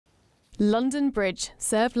London Bridge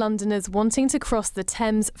served Londoners wanting to cross the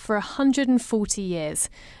Thames for 140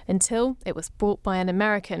 years, until it was bought by an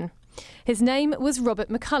American. His name was Robert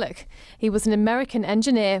McCulloch. He was an American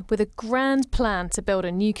engineer with a grand plan to build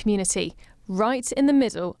a new community right in the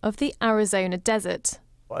middle of the Arizona desert.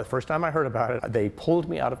 Well, the first time I heard about it, they pulled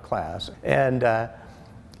me out of class and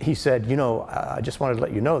he said, you know, I just wanted to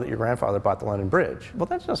let you know that your grandfather bought the London Bridge. Well,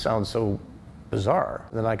 that just sounds so bizarre.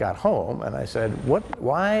 Then I got home and I said,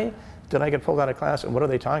 why did I get pulled out of class and what are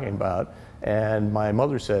they talking about? And my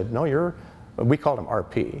mother said, no, we called him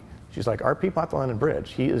RP. She's like, RP bought the London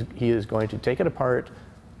Bridge. He is going to take it apart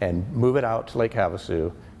and move it out to Lake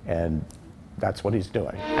Havasu, and that's what he's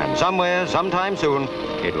doing. And somewhere, sometime soon,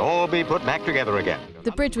 it'll all be put back together again.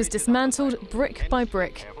 The bridge was dismantled brick by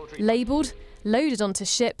brick, labelled, loaded onto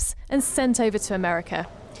ships and sent over to America.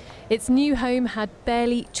 Its new home had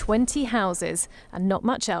barely 20 houses and not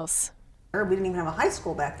much else. We didn't even have a high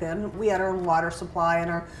school back then. We had our own water supply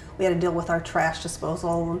and we had to deal with our trash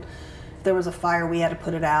disposal. And if there was a fire, we had to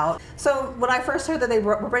put it out. So when I first heard that they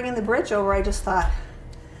were bringing the bridge over, I just thought,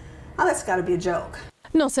 oh, that's got to be a joke.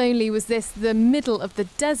 Not only was this the middle of the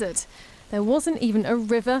desert, there wasn't even a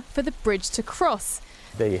river for the bridge to cross.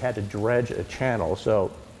 They had to dredge a channel, so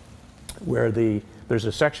where there's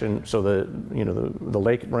a section, so the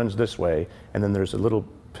lake runs this way, and then there's a little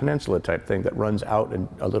peninsula type thing that runs out in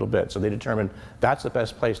a little bit. So they determined that's the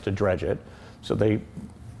best place to dredge it. So they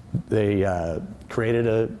created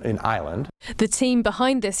an island. The team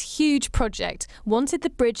behind this huge project wanted the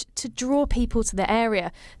bridge to draw people to the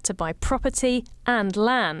area to buy property and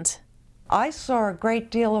land. I saw a great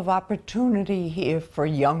deal of opportunity here for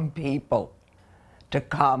young people to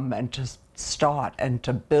come and to start and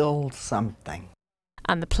to build something.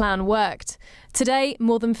 And the plan worked. Today,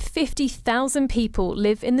 more than 50,000 people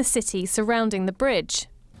live in the city surrounding the bridge.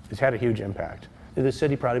 It's had a huge impact. The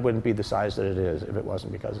city probably wouldn't be the size that it is if it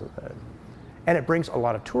wasn't because of that. And it brings a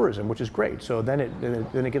lot of tourism, which is great. So then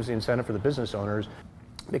it gives the incentive for the business owners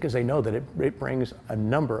because they know that it brings a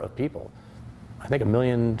number of people. I think 1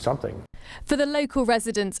 million something. For the local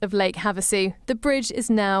residents of Lake Havasu, the bridge is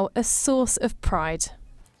now a source of pride.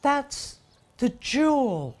 That's the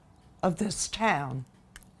jewel of this town.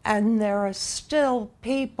 And there are still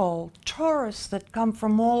people, tourists that come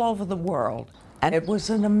from all over the world. And it was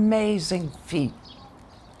an amazing feat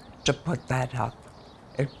to put that up.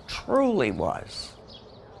 It truly was.